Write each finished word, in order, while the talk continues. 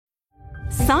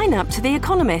Sign up to The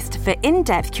Economist for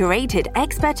in-depth curated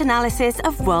expert analysis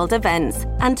of world events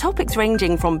and topics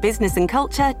ranging from business and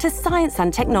culture to science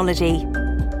and technology.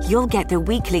 You'll get the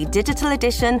weekly digital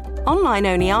edition,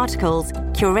 online-only articles,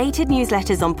 curated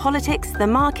newsletters on politics, the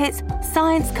markets,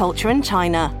 science, culture and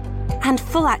China, and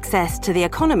full access to The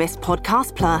Economist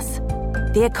Podcast Plus.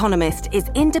 The Economist is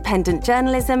independent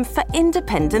journalism for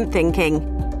independent thinking.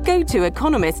 Go to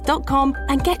economist.com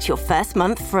and get your first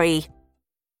month free.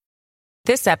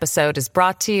 This episode is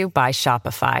brought to you by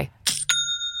Shopify.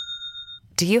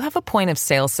 Do you have a point of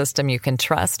sale system you can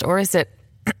trust, or is it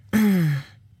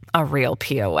a real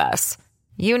POS?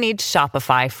 You need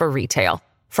Shopify for retail.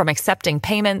 From accepting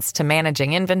payments to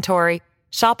managing inventory,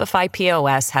 Shopify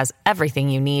POS has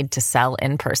everything you need to sell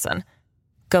in person.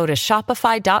 Go to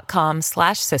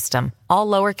shopify.com/system, all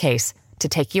lowercase, to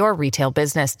take your retail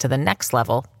business to the next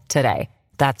level today.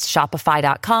 That's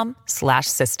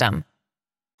shopify.com/system.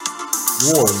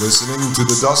 You're listening to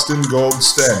the Dustin Gold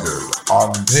Standard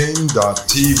on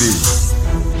Pain.tv.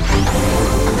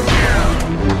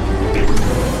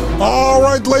 All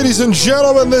right, ladies and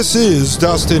gentlemen, this is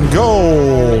Dustin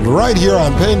Gold right here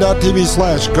on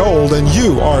Pain.tv/gold, and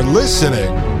you are listening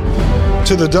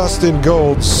to the Dustin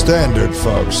Gold Standard,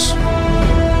 folks.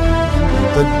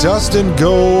 The Dustin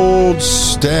Gold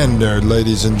Standard,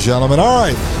 ladies and gentlemen. All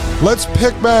right, let's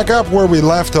pick back up where we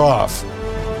left off.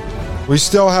 We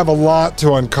still have a lot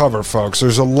to uncover, folks.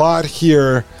 There's a lot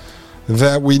here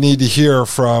that we need to hear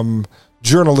from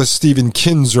journalist Stephen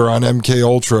Kinzer on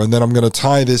MKUltra, and then I'm going to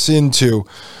tie this into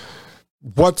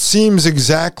what seems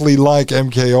exactly like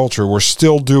MKUltra. We're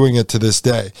still doing it to this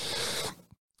day,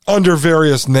 under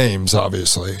various names,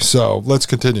 obviously. So let's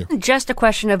continue. Just a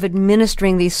question of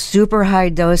administering these super high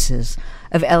doses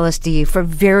of LSD for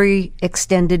very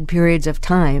extended periods of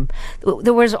time.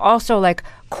 There was also like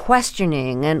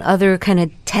questioning and other kind of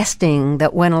testing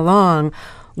that went along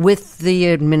with the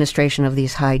administration of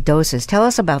these high doses. Tell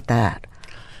us about that.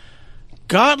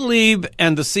 Gottlieb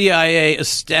and the CIA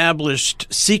established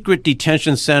secret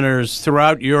detention centers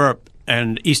throughout Europe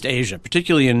and East Asia,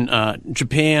 particularly in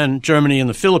Japan, Germany, and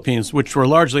the Philippines, which were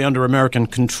largely under American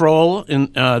control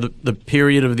in the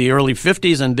period of the early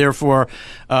 50s, and therefore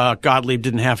Gottlieb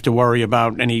didn't have to worry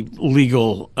about any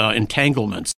legal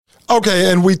entanglements. Okay,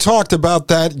 and we talked about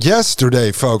that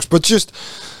yesterday, folks, but just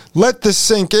let this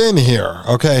sink in here,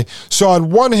 okay? So on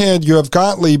one hand, you have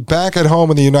Gottlieb back at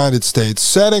home in the United States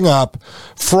setting up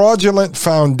fraudulent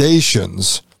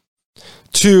foundations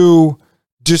to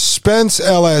dispense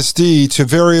LSD to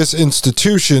various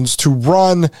institutions to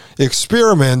run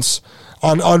experiments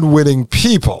on unwitting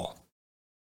people.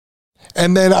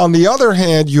 And then on the other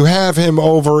hand, you have him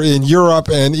over in Europe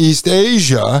and East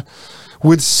Asia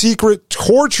with secret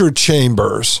torture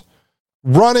chambers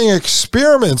running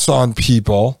experiments on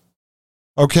people,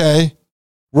 okay?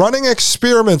 Running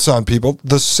experiments on people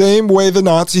the same way the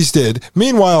Nazis did.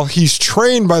 Meanwhile, he's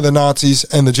trained by the Nazis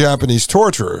and the Japanese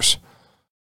torturers.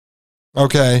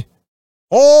 Okay?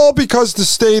 All because the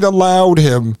state allowed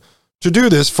him to do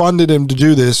this, funded him to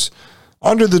do this,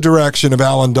 under the direction of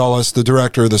Alan Dulles, the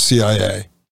director of the CIA.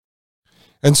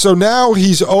 And so now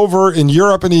he's over in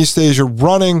Europe and East Asia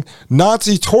running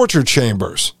Nazi torture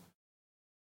chambers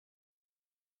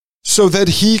so that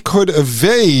he could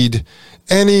evade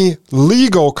any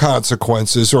legal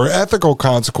consequences or ethical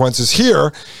consequences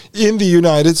here in the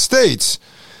United States.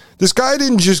 This guy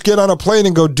didn't just get on a plane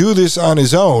and go do this on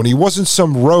his own. He wasn't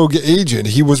some rogue agent.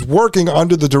 He was working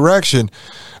under the direction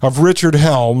of Richard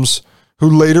Helms, who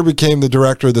later became the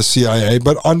director of the CIA,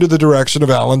 but under the direction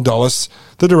of Alan Dulles,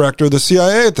 the director of the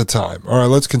CIA at the time. All right,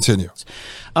 let's continue.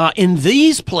 In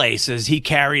these places, he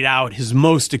carried out his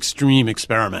most extreme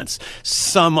experiments,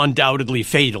 some undoubtedly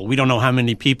fatal. We don't know how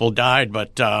many people died,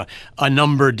 but a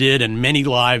number did, and many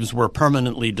lives were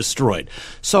permanently destroyed.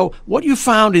 So what you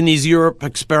found in these Europe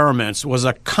experiments was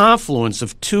a confluence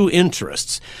of two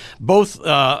interests, both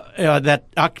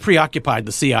that preoccupied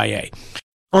the CIA.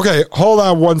 Okay, hold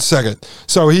on one second.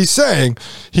 So he's saying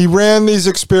he ran these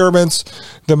experiments,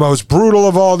 the most brutal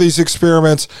of all these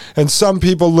experiments, and some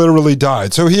people literally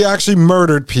died. So he actually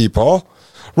murdered people,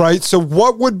 right? So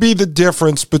what would be the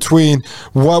difference between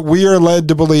what we are led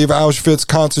to believe Auschwitz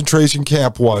concentration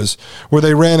camp was, where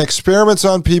they ran experiments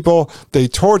on people, they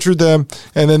tortured them,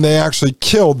 and then they actually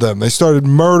killed them. They started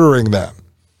murdering them.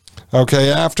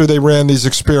 Okay, after they ran these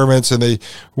experiments, and they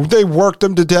worked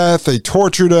them to death, they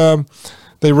tortured them,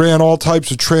 they ran all types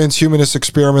of transhumanist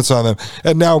experiments on them.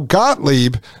 And now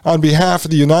Gottlieb, on behalf of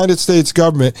the United States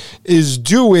government, is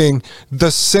doing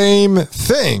the same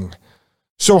thing.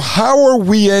 So how are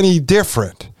we any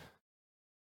different?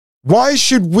 Why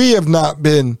should we have not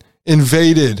been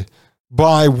invaded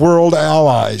by world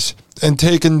allies and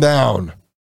taken down.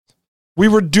 We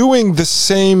were doing the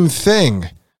same thing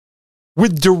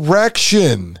with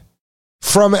direction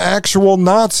from actual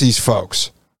Nazis,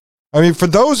 folks. I mean, for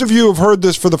those of you who have heard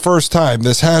this for the first time,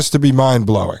 this has to be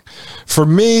mind-blowing. For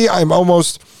me, I'm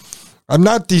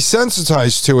not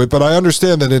desensitized to it, but I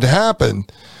understand that it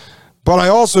happened. But I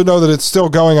also know that it's still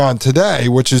going on today,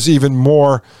 which is even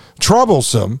more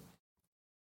troublesome.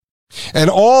 And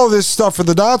all this stuff for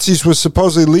the Nazis was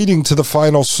supposedly leading to the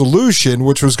final solution,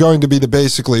 which was going to be to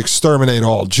basically exterminate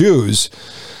all Jews.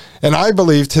 And I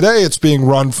believe today it's being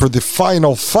run for the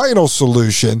final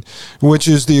solution, which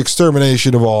is the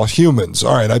extermination of all humans.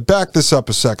 All right, I back this up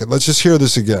a second. Let's just hear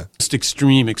this again. Just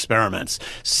extreme experiments,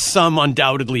 some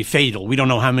undoubtedly fatal. We don't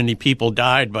know how many people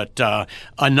died, but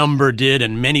a number did,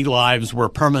 and many lives were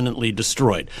permanently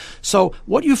destroyed. So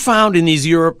what you found in these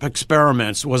Europe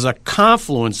experiments was a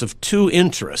confluence of two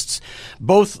interests,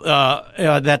 both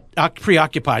that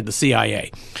preoccupied the CIA.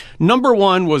 Number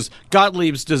one was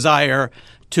Gottlieb's desire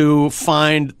to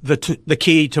find the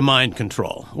key to mind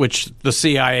control, which the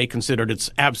CIA considered its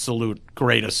absolute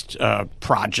greatest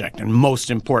project and most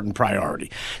important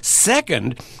priority.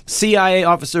 Second, CIA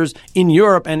officers in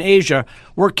Europe and Asia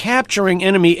were capturing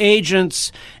enemy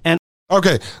agents and...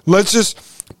 Okay, let's just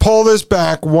pull this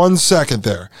back 1 second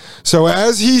there. So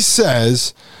as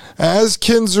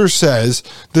Kinzer says,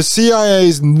 the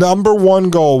CIA's number one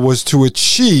goal was to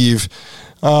achieve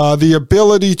the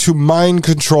ability to mind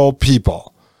control people.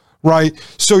 Right?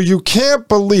 So you can't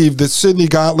believe that Sidney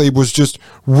Gottlieb was just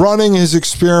running his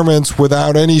experiments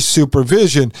without any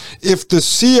supervision if the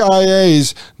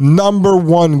CIA's number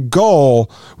one goal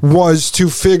was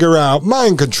to figure out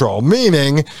mind control,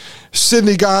 meaning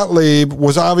Sidney Gottlieb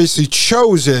was obviously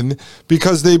chosen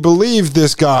because they believed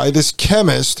this guy, this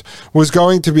chemist, was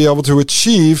going to be able to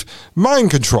achieve mind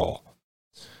control.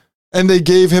 And they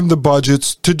gave him the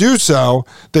budgets to do so.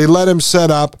 They let him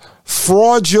set up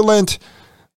fraudulent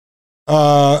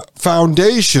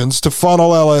foundations to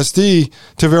funnel LSD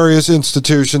to various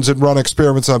institutions and run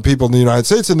experiments on people in the United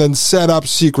States, and then set up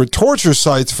secret torture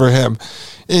sites for him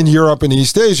in Europe and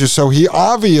East Asia. So he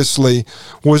obviously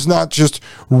was not just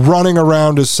running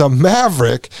around as some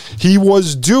maverick. He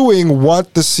was doing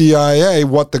what the CIA,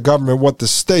 what the government, what the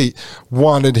state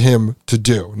wanted him to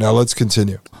do. Now let's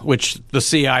continue. Which the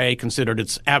CIA considered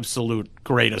its absolute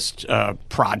greatest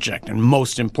project and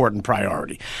most important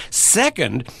priority.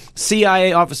 Second,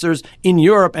 CIA officers in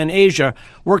Europe and Asia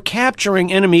were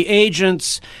capturing enemy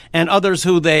agents and others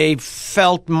who they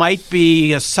felt might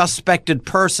be suspected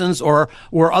persons or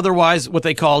were otherwise what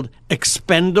they called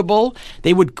expendable.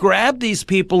 They would grab these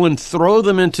people and throw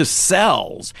them into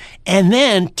cells and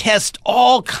then test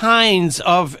all kinds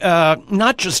of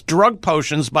not just drug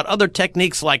potions, but other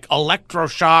techniques like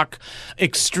electroshock,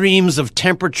 extremes of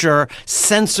temperature,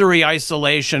 sensory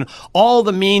isolation, all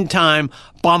the meantime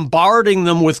bombarding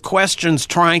them with questions,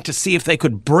 trying to see if they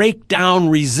could break down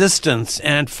resistance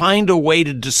and find a way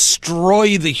to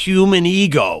destroy the human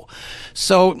ego.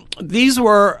 So these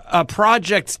were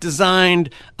projects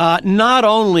designed not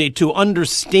only to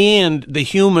understand the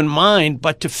human mind,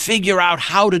 but to figure out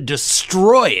how to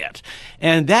destroy it.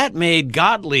 And that made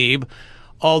Gottlieb,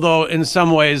 although in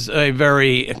some ways a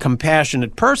very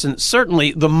compassionate person,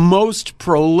 certainly the most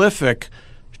prolific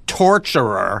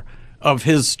torturer of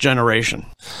his generation.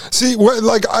 See,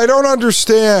 I don't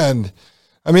understand.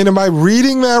 I mean, am I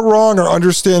reading that wrong or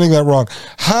understanding that wrong?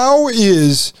 How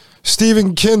is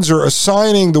Stephen Kinzer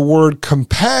assigning the word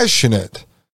compassionate?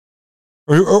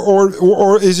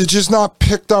 Or is it just not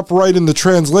picked up right in the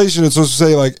translation? It's supposed to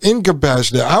say like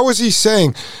incompassionate. How is he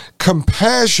saying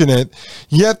compassionate,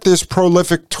 yet this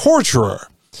prolific torturer?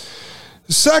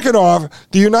 Second off,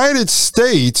 the United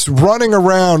States running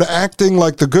around acting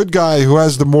like the good guy who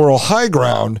has the moral high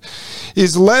ground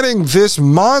is letting this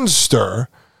monster,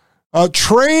 a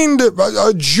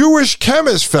Jewish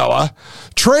chemist fella,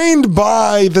 trained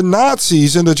by the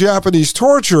Nazis and the Japanese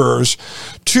torturers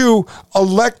to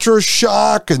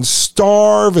electroshock and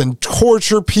starve and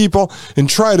torture people and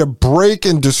try to break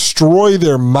and destroy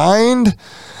their mind.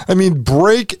 I mean,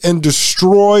 break and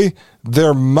destroy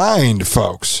their mind,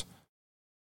 folks.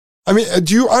 I mean,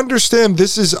 do you understand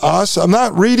this is us? I'm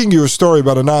not reading you a story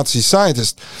about a Nazi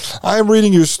scientist. I'm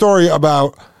reading you a story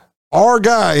about our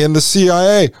guy in the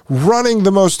CIA running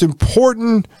the most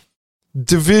important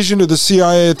division of the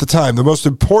CIA at the time, the most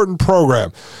important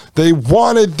program. They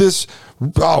wanted this.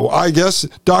 Oh, I guess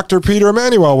Dr. Peter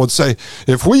Emanuel would say,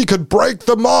 if we could break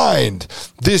the mind,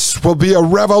 this will be a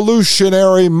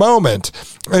revolutionary moment.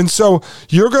 And so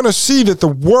you're going to see that the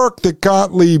work that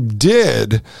Gottlieb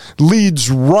did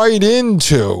leads right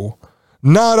into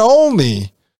not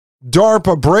only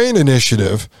DARPA Brain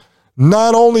Initiative,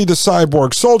 not only the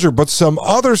cyborg soldier, but some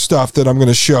other stuff that I'm going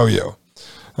to show you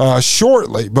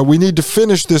shortly. But we need to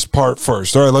finish this part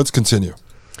first. All right, let's continue.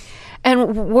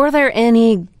 And were there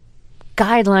any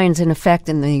guidelines in effect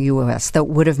in the U.S. that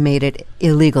would have made it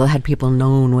illegal had people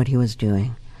known what he was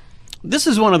doing? This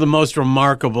is one of the most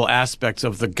remarkable aspects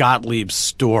of the Gottlieb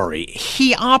story.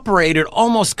 He operated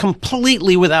almost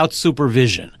completely without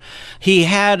supervision. He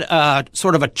had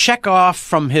sort of a checkoff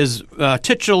from his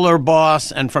titular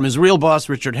boss and from his real boss,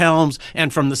 Richard Helms,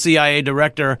 and from the CIA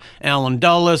director, Alan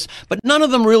Dulles, but none of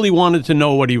them really wanted to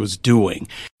know what he was doing.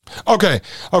 Okay,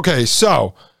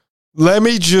 so let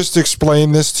me just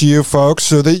explain this to you folks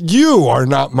so that you are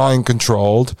not mind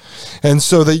controlled and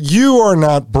so that you are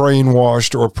not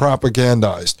brainwashed or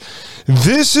propagandized.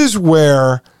 This is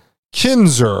where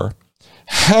Kinzer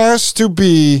has to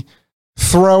be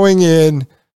throwing in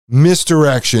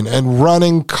misdirection and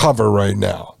running cover right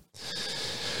now.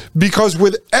 Because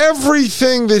with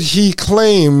everything that he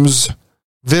claims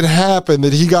that happened,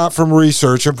 that he got from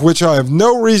research, of which I have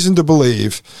no reason to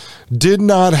believe did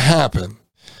not happen,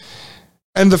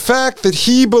 and the fact that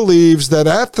he believes that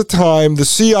at the time, the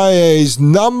CIA's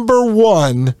number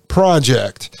one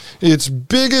project, its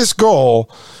biggest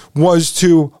goal, was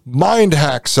to mind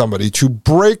hack somebody, to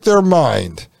break their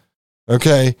mind,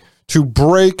 okay? To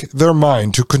break their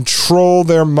mind, to control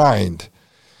their mind.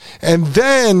 And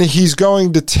then he's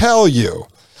going to tell you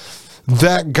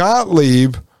that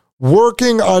Gottlieb,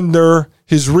 working under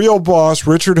his real boss,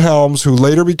 Richard Helms, who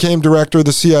later became director of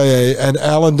the CIA, and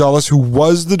Alan Dulles, who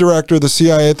was the director of the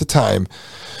CIA at the time,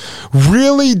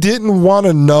 really didn't want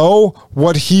to know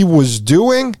what he was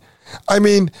doing? I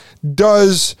mean,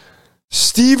 does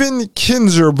Stephen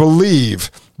Kinzer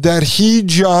believe that he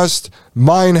just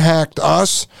mind hacked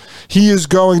us? He is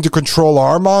going to control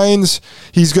our minds.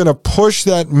 He's going to push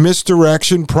that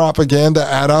misdirection propaganda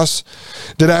at us.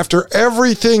 That after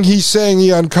everything he's saying he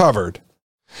uncovered,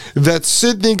 that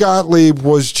Sidney Gottlieb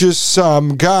was just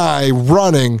some guy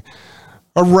running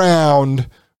around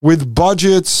with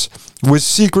budgets, with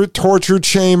secret torture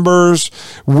chambers,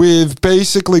 with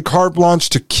basically carte blanche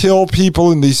to kill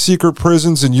people in these secret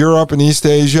prisons in Europe and East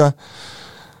Asia,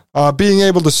 being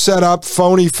able to set up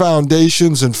phony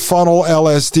foundations and funnel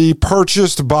LSD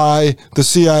purchased by the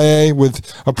CIA with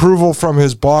approval from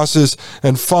his bosses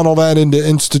and funnel that into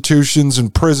institutions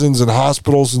and prisons and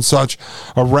hospitals and such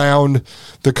around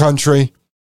the country.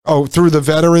 Oh, through the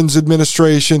Veterans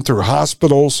Administration, through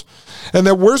hospitals. And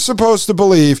that we're supposed to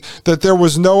believe that there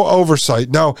was no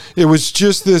oversight. No, it was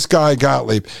just this guy,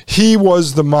 Gottlieb. He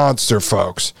was the monster,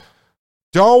 folks.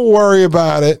 Don't worry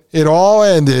about it. It all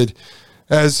ended,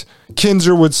 as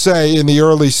Kinzer would say, in the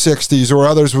early 60s, or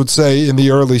others would say in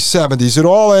the early 70s. It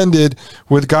all ended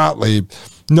with Gottlieb.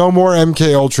 No more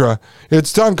MK Ultra.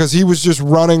 It's done because he was just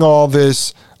running all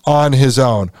this on his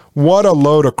own. What a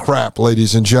load of crap,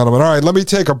 ladies and gentlemen. All right, let me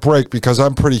take a break because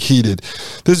I'm pretty heated.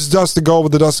 This is Dustin Gold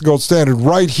with the Dustin Gold Standard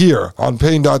right here on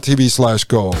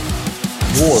Pain.tv/gold.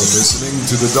 You're listening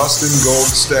to the Dustin Gold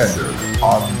Standard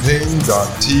on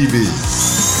Pain.tv.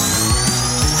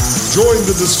 Join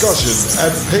the discussion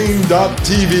at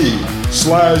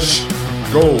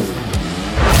Pain.tv/gold.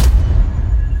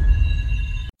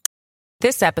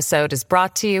 This episode is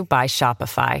brought to you by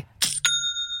Shopify.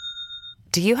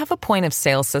 Do you have a point of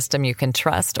sale system you can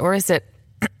trust, or is it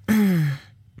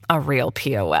a real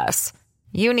POS?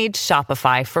 You need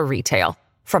Shopify for retail.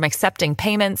 From accepting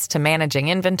payments to managing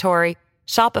inventory,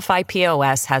 Shopify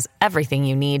POS has everything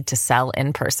you need to sell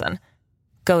in person.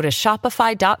 Go to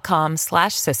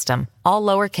shopify.com/system, all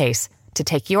lowercase, to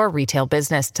take your retail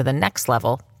business to the next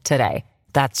level today.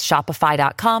 That's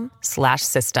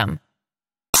shopify.com/system.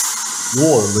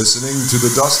 You're listening to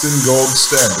the Dustin Gold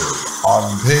Standard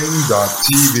on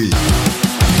Pain.tv.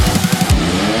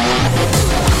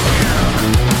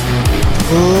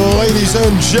 Ladies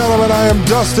and gentlemen, I am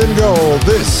Dustin Gold.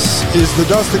 This is the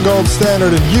Dustin Gold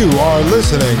Standard, and you are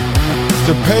listening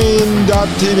to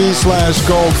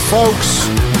Pain.tv/gold. Folks,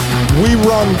 we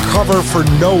run cover for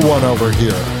no one over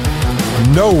here.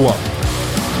 No one.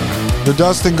 The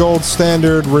Dustin Gold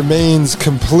Standard remains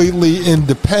completely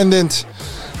independent.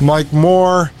 Mike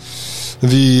Moore,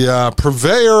 the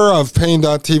purveyor of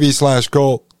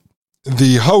Pain.tv/gold,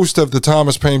 the host of the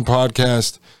Thomas Paine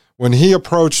podcast, when he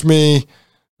approached me,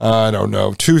 I don't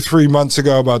know, 2-3 months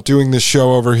ago about doing this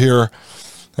show over here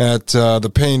at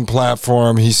the Paine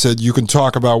platform, he said, you can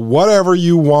talk about whatever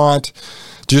you want.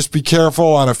 Just be careful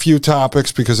on a few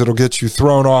topics because it'll get you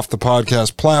thrown off the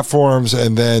podcast platforms,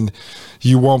 and then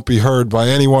you won't be heard by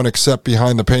anyone except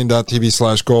behind the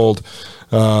Pain.tv/gold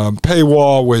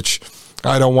paywall, which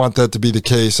I don't want that to be the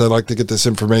case. I like to get this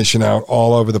information out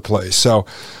all over the place. So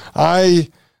I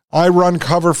run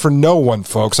cover for no one,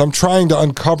 folks. I'm trying to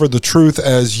uncover the truth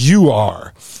as you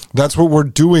are. That's what we're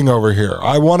doing over here.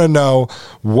 I want to know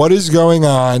what is going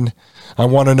on. I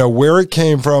want to know where it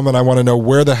came from, and I want to know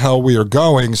where the hell we are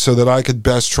going so that I could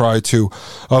best try to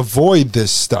avoid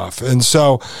this stuff. And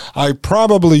so I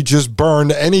probably just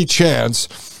burned any chance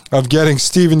of getting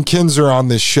Stephen Kinzer on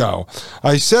this show.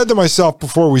 I said to myself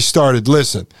before we started,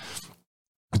 listen,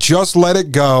 just let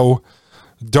it go.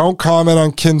 Don't comment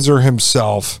on Kinzer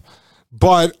himself.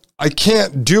 But I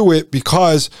can't do it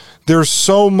because there's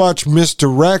so much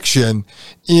misdirection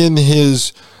in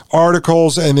his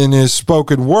articles and in his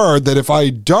spoken word that if I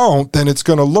don't, then it's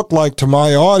going to look like to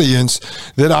my audience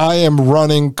that I am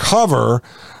running cover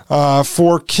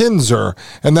for Kinzer,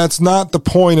 and that's not the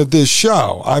point of this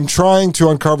show. I'm trying to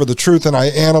uncover the truth, and I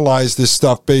analyze this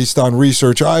stuff based on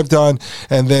research I've done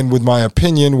and then with my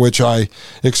opinion, which I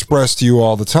express to you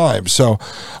all the time. So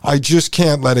I just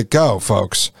can't let it go,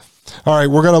 folks. All right,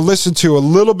 we're going to listen to a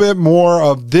little bit more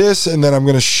of this, and then I'm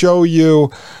going to show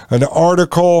you an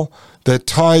article that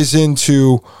ties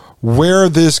into where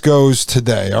this goes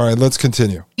today. All right, let's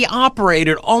continue. He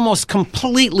operated almost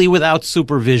completely without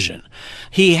supervision.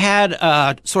 He had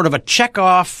sort of a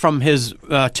checkoff from his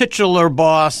titular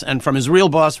boss and from his real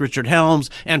boss, Richard Helms,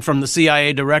 and from the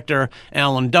CIA director,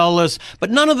 Alan Dulles, but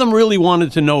none of them really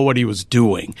wanted to know what he was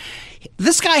doing.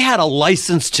 This guy had a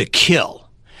license to kill.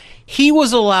 He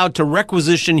was allowed to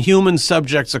requisition human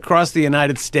subjects across the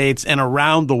United States and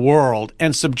around the world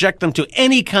and subject them to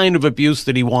any kind of abuse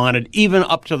that he wanted, even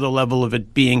up to the level of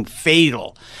it being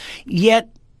fatal.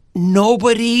 Yet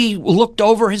nobody looked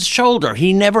over his shoulder.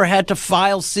 He never had to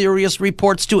file serious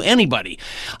reports to anybody.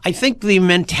 I think the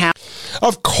mentality...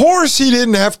 Of course he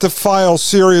didn't have to file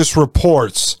serious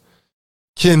reports,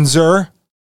 Kinzer.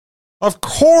 Of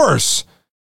course.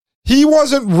 He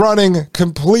wasn't running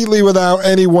completely without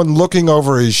anyone looking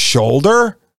over his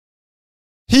shoulder.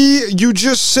 You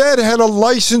just said, had a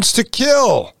license to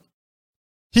kill.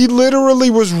 He literally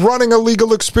was running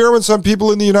illegal experiments on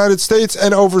people in the United States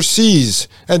and overseas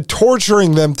and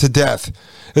torturing them to death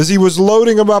as he was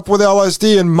loading them up with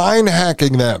LSD and mind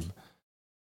hacking them.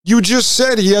 You just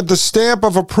said he had the stamp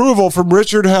of approval from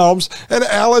Richard Helms and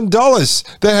Alan Dulles,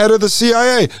 the head of the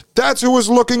CIA. That's who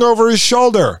was looking over his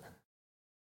shoulder.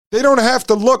 They don't have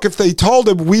to look. If they told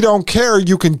him, we don't care,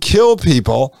 you can kill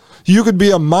people, you could be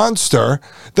a monster,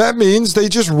 that means they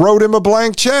just wrote him a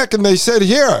blank check and they said,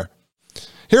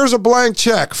 here's a blank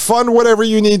check. Fund whatever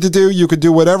you need to do. You could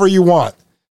do whatever you want.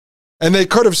 And they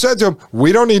could have said to him,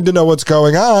 we don't need to know what's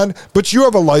going on, but you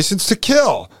have a license to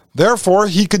kill. Therefore,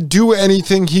 he could do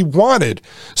anything he wanted.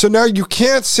 So now you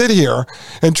can't sit here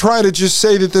and try to just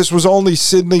say that this was only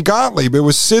Sidney Gottlieb. It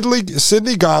was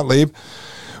Sidney Gottlieb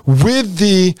with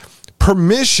the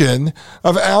permission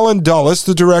of Alan Dulles,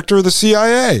 the director of the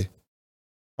CIA.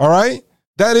 All right?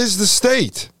 That is the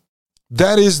state.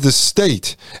 That is the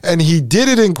state. And he did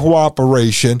it in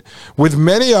cooperation with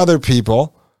many other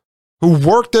people who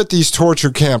worked at these torture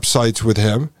campsites with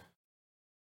him,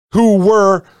 who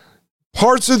were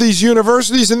parts of these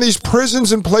universities and these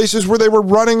prisons and places where they were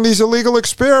running these illegal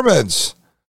experiments.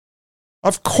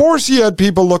 Of course he had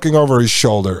people looking over his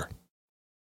shoulder.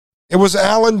 It was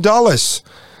Alan Dulles,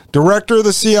 director of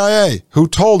the CIA, who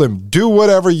told him, do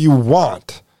whatever you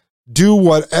want. Do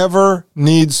whatever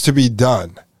needs to be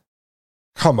done.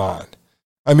 Come on.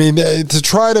 I mean, to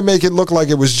try to make it look like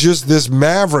it was just this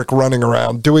maverick running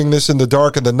around doing this in the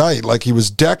dark of the night, like he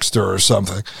was Dexter or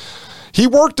something. He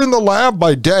worked in the lab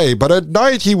by day, but at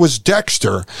night he was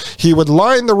Dexter. He would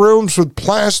line the rooms with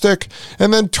plastic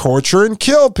and then torture and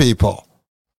kill people.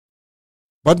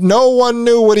 But no one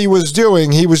knew what he was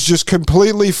doing. He was just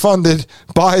completely funded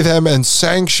by them and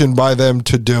sanctioned by them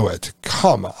to do it.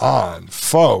 Come on,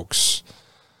 folks.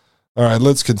 All right,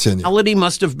 let's continue. Reality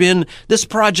must have been, this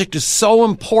project is so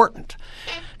important.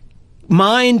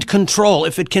 Mind control,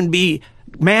 if it can be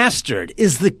mastered,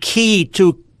 is the key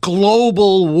to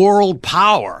global world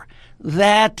power.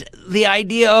 That the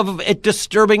idea of it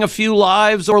disturbing a few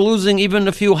lives or losing even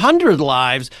a few hundred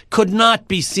lives could not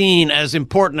be seen as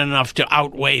important enough to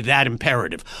outweigh that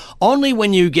imperative. Only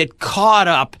when you get caught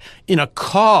up in a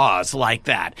cause like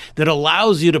that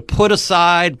allows you to put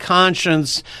aside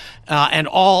conscience and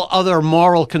all other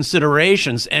moral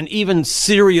considerations and even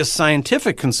serious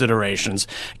scientific considerations,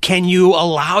 can you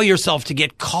allow yourself to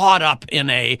get caught up in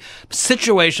a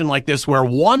situation like this where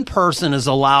one person is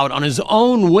allowed on his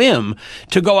own whim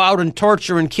to go out and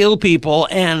torture and kill people,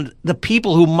 and the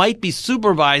people who might be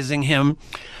supervising him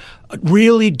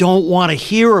really don't want to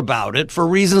hear about it for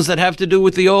reasons that have to do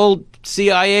with the old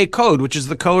CIA code, which is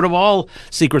the code of all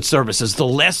secret services. The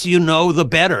less you know, the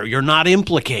better. You're not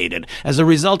implicated. As a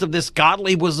result of this,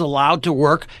 Gottlieb was allowed to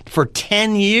work for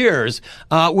 10 years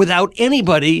without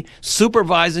anybody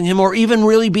supervising him or even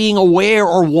really being aware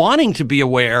or wanting to be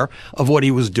aware of what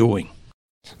he was doing.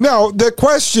 Now, the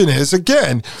question is,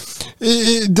 again,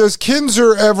 does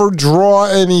Kinzer ever draw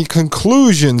any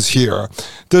conclusions here?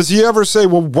 Does he ever say,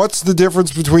 well, what's the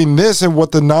difference between this and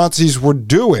what the Nazis were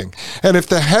doing? And if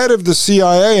the head of the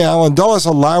CIA, Alan Dulles,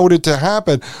 allowed it to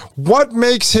happen, what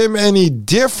makes him any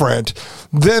different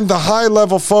than the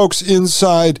high-level folks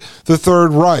inside the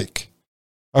Third Reich?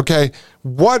 Okay,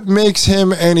 what makes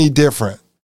him any different?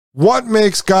 What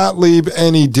makes Gottlieb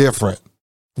any different?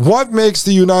 What makes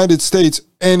the United States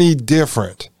any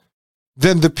different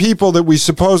than the people that we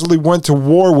supposedly went to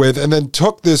war with and then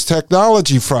took this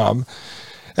technology from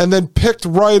and then picked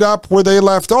right up where they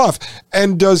left off?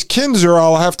 And does Kinzer,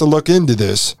 I'll have to look into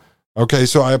this, okay,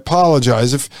 so I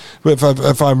apologize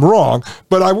if I'm wrong,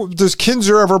 but does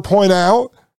Kinzer ever point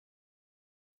out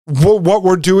what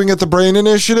we're doing at the Brain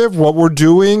Initiative, what we're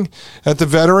doing at the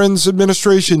Veterans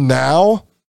Administration now?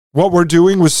 What we're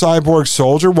doing with Cyborg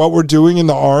Soldier, what we're doing in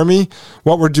the Army,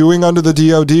 what we're doing under the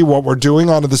DOD, what we're doing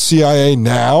under the CIA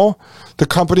now, the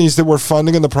companies that we're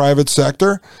funding in the private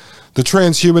sector, the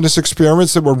transhumanist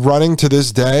experiments that we're running to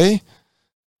this day.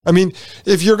 I mean,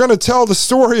 if you're going to tell the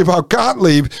story about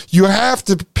Gottlieb, you have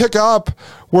to pick up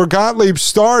where Gottlieb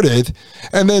started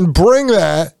and then bring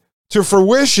that to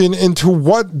fruition into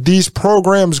what these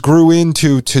programs grew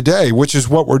into today, which is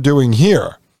what we're doing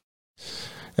here.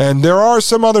 And there are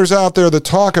some others out there that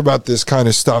talk about this kind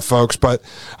of stuff, folks, but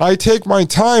I take my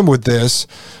time with this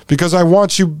because I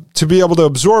want you to be able to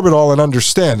absorb it all and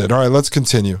understand it. All right, let's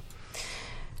continue.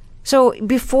 So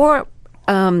before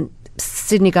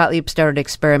Sidney Gottlieb started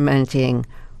experimenting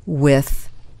with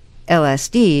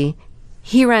LSD,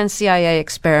 he ran CIA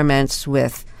experiments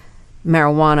with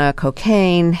marijuana,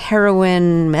 cocaine,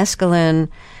 heroin, mescaline.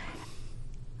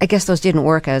 I guess those didn't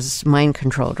work as mind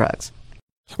control drugs.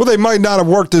 Well, they might not have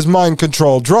worked as mind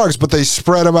control drugs, but they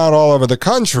spread them out all over the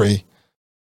country.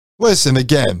 Listen,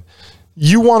 again,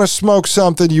 you want to smoke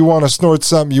something, you want to snort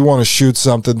something, you want to shoot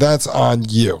something, that's on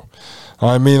you.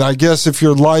 I mean, I guess if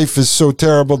your life is so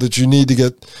terrible that you need to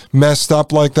get messed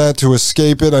up like that to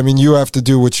escape it, I mean, you have to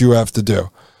do what you have to do.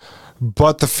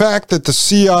 But the fact that the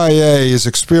CIA is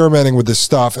experimenting with this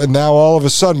stuff, and now all of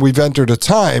a sudden we've entered a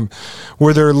time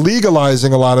where they're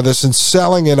legalizing a lot of this and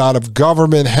selling it out of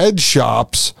government head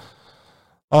shops,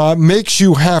 makes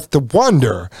you have to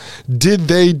wonder, did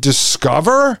they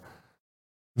discover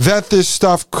that this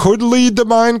stuff could lead to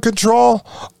mind control?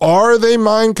 Are they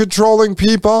mind controlling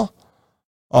people?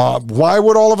 Why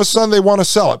would all of a sudden they want to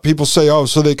sell it? People say, oh,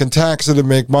 so they can tax it and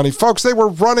make money. Folks, they were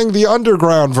running the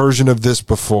underground version of this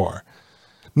before.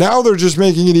 Now they're just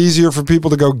making it easier for people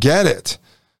to go get it,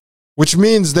 which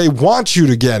means they want you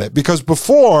to get it. Because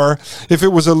before, if it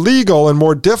was illegal and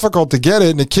more difficult to get it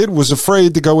and a kid was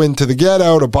afraid to go into the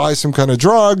ghetto to buy some kind of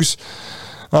drugs,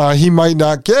 he might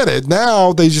not get it.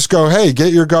 Now they just go, hey,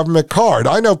 get your government card.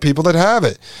 I know people that have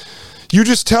it. You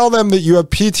just tell them that you have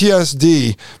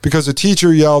PTSD because a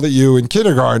teacher yelled at you in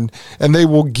kindergarten, and they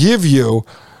will give you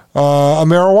a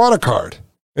marijuana card.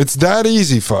 It's that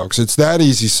easy, folks. It's that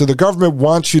easy. So the government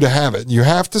wants you to have it. You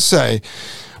have to say,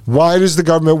 why does the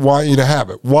government want you to have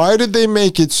it? Why did they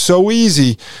make it so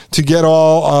easy to get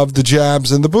all of the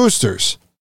jabs and the boosters?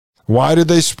 Why did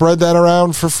they spread that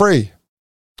around for free?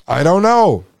 I don't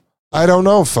know. I don't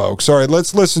know, folks. All right,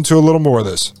 let's listen to a little more of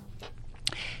this.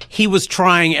 He was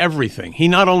trying everything. He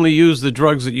not only used the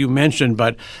drugs that you mentioned,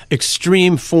 but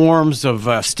extreme forms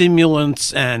of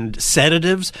stimulants and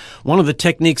sedatives. One of the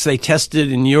techniques they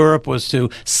tested in Europe was to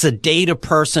sedate a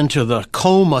person to the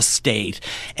coma state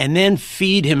and then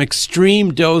feed him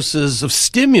extreme doses of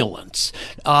stimulants.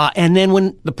 And then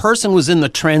when the person was in the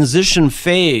transition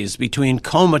phase between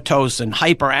comatose and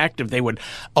hyperactive, they would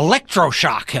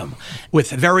electroshock him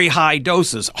with very high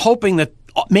doses, hoping that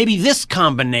maybe this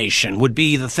combination would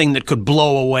be the thing that could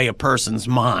blow away a person's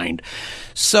mind.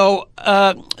 So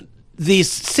the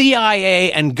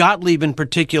CIA and Gottlieb in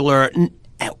particular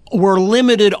were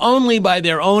limited only by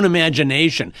their own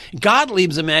imagination.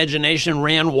 Gottlieb's imagination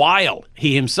ran wild.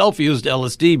 He himself used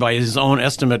LSD by his own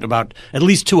estimate about at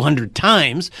least 200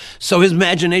 times. So his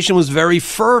imagination was very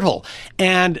fertile.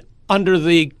 And under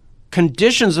the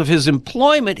conditions of his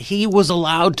employment, he was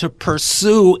allowed to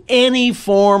pursue any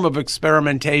form of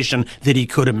experimentation that he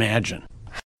could imagine.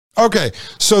 Okay,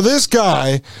 so this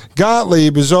guy,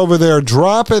 Gottlieb, is over there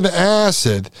dropping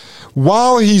acid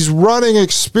while he's running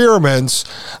experiments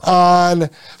on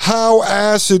how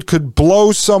acid could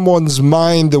blow someone's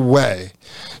mind away.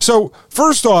 So,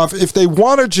 first off, if they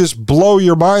want to just blow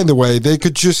your mind away, they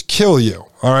could just kill you.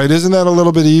 All right, isn't that a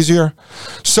little bit easier?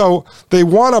 So, they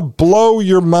want to blow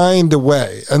your mind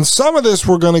away. And some of this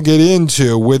we're going to get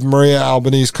into with Maria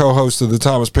Albanese, co-host of the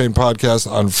Thomas Paine podcast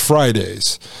on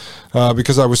Fridays.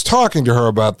 Because I was talking to her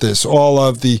about this, all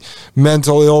of the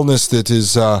mental illness that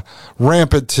is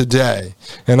rampant today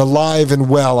and alive and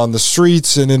well on the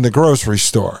streets and in the grocery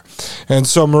store. And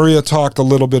so Maria talked a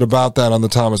little bit about that on the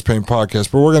Thomas Paine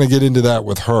podcast, but we're going to get into that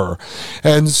with her.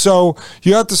 And so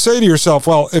you have to say to yourself,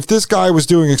 well, if this guy was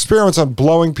doing experiments on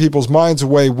blowing people's minds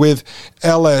away with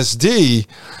LSD,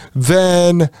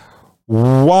 then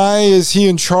why is he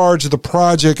in charge of the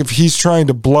project if he's trying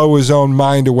to blow his own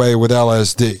mind away with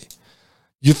LSD?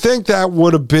 You think that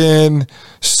would have been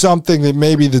something that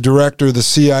maybe the director of the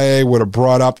CIA would have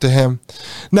brought up to him?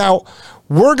 Now,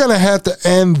 we're going to have to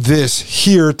end this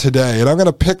here today, and I'm going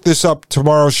to pick this up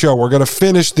tomorrow's show. We're going to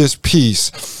finish this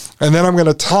piece, and then I'm going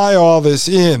to tie all this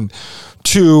in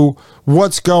to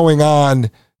what's going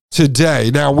on today.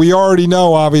 Now, we already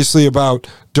know, obviously, about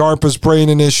DARPA's Brain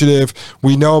Initiative.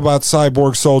 We know about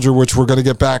Cyborg Soldier, which we're going to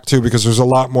get back to because there's a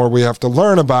lot more we have to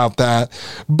learn about that.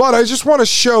 But I just want to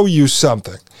show you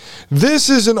something. This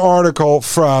is an article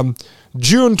from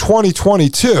June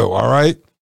 2022, all right?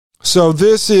 So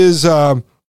this is,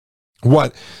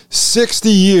 60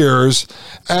 years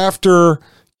after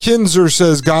Kinzer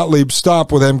says Gottlieb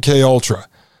stopped with MKUltra,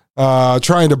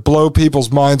 trying to blow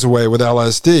people's minds away with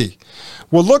LSD.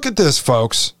 Well, look at this,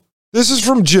 folks. This is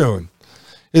from June.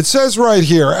 It says right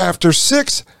here, after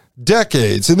 6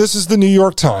 decades, and this is the New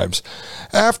York Times,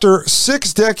 after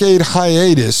 6-decade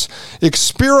hiatus,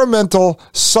 experimental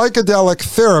psychedelic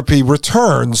therapy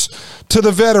returns to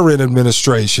the Veteran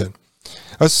Administration.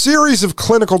 A series of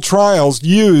clinical trials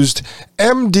used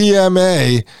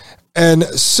MDMA and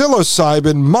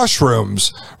psilocybin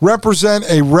mushrooms represent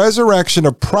a resurrection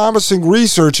of promising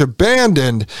research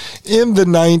abandoned in the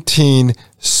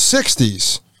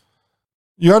 1960s.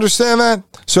 You understand that?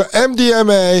 So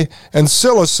MDMA and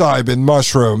psilocybin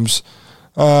mushrooms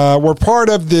were part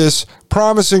of this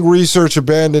promising research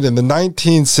abandoned in the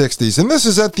 1960s. And this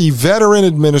is at the Veteran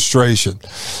Administration.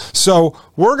 So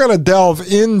we're going to delve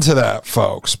into that,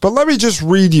 folks. But let me just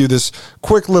read you this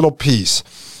quick little piece.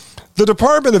 The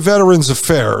Department of Veterans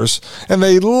Affairs, and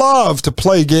they love to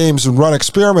play games and run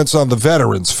experiments on the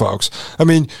veterans, folks. I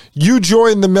mean, you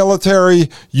join the military,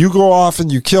 you go off and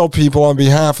you kill people on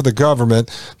behalf of the government.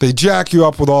 They jack you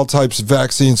up with all types of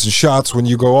vaccines and shots when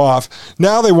you go off.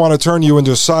 Now they want to turn you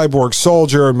into a cyborg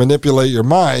soldier and manipulate your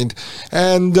mind.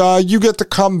 And you get to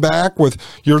come back with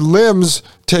your limbs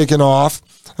taken off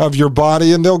of your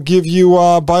body, and they'll give you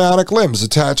bionic limbs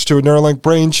attached to a Neuralink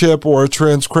brain chip or a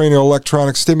transcranial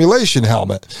electronic stimulation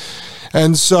helmet.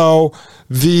 And so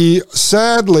sadly,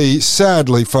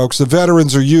 folks, the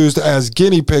veterans are used as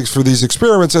guinea pigs for these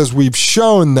experiments, as we've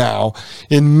shown now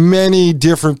in many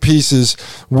different pieces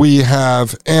we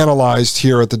have analyzed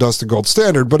here at the Dustin Gold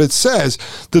Standard. But it says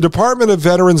the Department of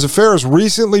Veterans Affairs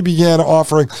recently began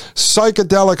offering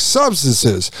psychedelic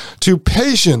substances to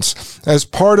patients as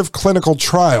part of clinical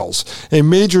trials, a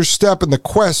major step in the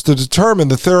quest to determine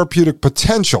the therapeutic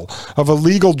potential of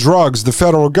illegal drugs the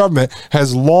federal government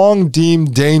has long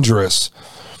deemed dangerous.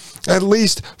 At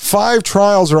least 5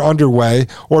 trials are underway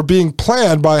or being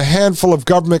planned by a handful of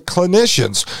government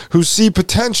clinicians who see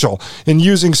potential in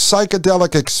using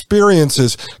psychedelic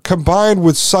experiences combined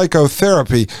with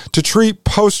psychotherapy to treat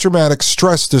post-traumatic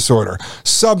stress disorder,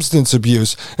 substance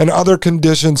abuse, and other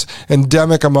conditions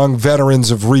endemic among veterans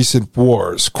of recent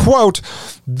wars. Quote,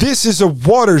 "This is a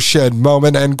watershed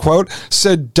moment," end quote,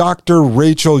 said Dr.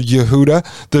 Rachel Yehuda,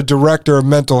 the Director of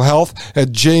Mental Health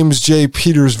at James J.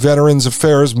 Peters Veterans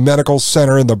Affairs Medical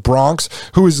Center in the Bronx,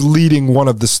 who is leading one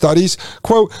of the studies.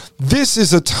 Quote, "This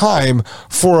is a time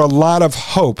for a lot of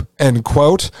hope," end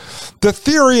quote. The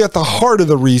theory at the heart of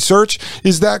the research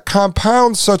is that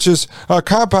compounds such as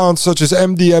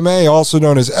MDMA, also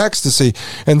known as ecstasy,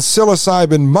 and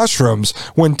psilocybin mushrooms,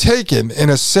 when taken in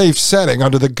a safe setting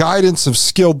under the guidance of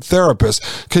skilled therapists,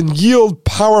 can yield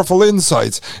powerful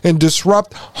insights and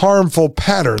disrupt harmful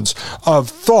patterns of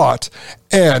thought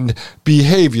and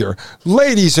behavior.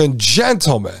 Ladies and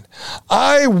gentlemen,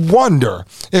 I wonder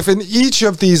if in each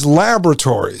of these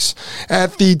laboratories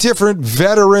at the different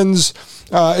veterans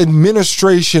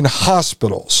administration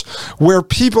hospitals, where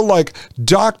people like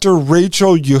Dr.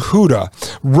 Rachel Yehuda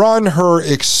run her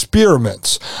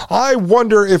experiments. I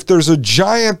wonder if there's a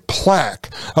giant plaque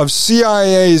of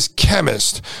CIA's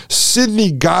chemist,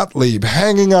 Sidney Gottlieb,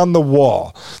 hanging on the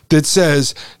wall that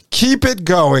says, "Keep it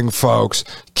going, folks.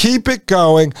 Keep it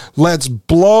going. Let's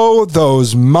blow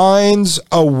those minds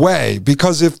away."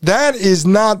 Because if that is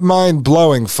not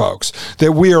mind-blowing, folks,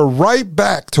 that we are right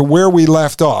back to where we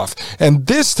left off, and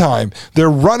this time they're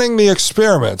running the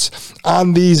experiments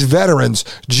on these veterans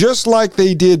just like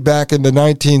they did back in the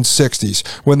 1960s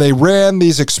when they ran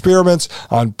these experiments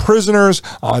on prisoners,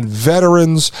 on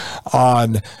veterans,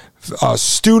 on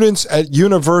students at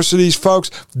universities. Folks,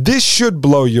 this should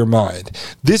blow your mind.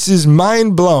 This is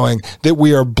mind-blowing that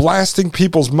we are blasting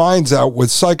people's minds out with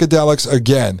psychedelics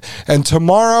again. And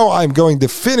tomorrow I'm going to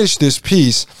finish this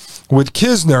piece with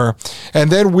Kisner, and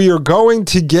then we are going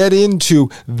to get into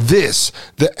this,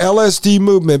 the LSD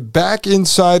movement back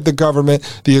inside the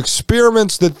government, the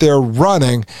experiments that they're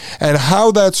running, and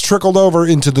how that's trickled over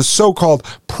into the so-called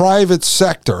private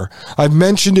sector. I've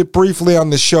mentioned it briefly on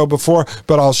the show before,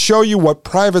 but I'll show you what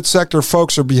private sector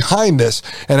folks are behind this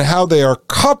and how they are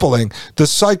coupling the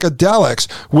psychedelics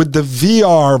with the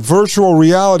VR, virtual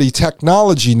reality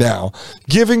technology now,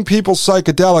 giving people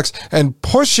psychedelics and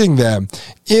pushing them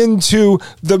into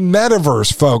the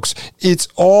metaverse, folks. It's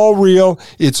all real.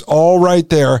 It's all right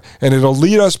there. And it'll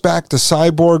lead us back to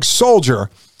Cyborg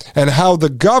Soldier and how the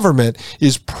government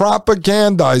is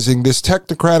propagandizing this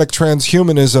technocratic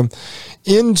transhumanism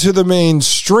into the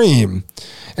mainstream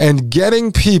and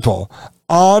getting people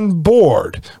on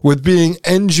board with being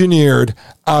engineered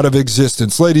out of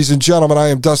existence. Ladies and gentlemen, I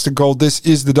am Dustin Gold. This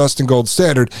is the Dustin Gold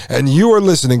Standard, and you are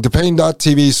listening to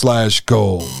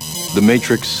Pain.tv/gold. The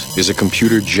Matrix is a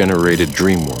computer-generated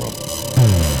dream world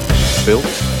built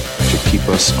to keep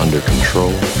us under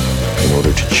control in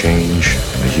order to change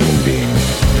a human being.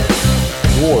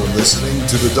 You're listening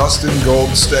to the Dustin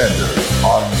Gold Standard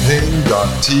on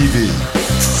Pain.tv.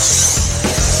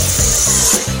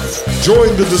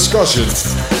 Join the discussion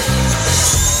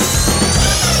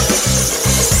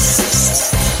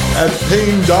at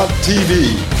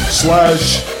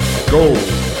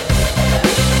Pain.tv/gold.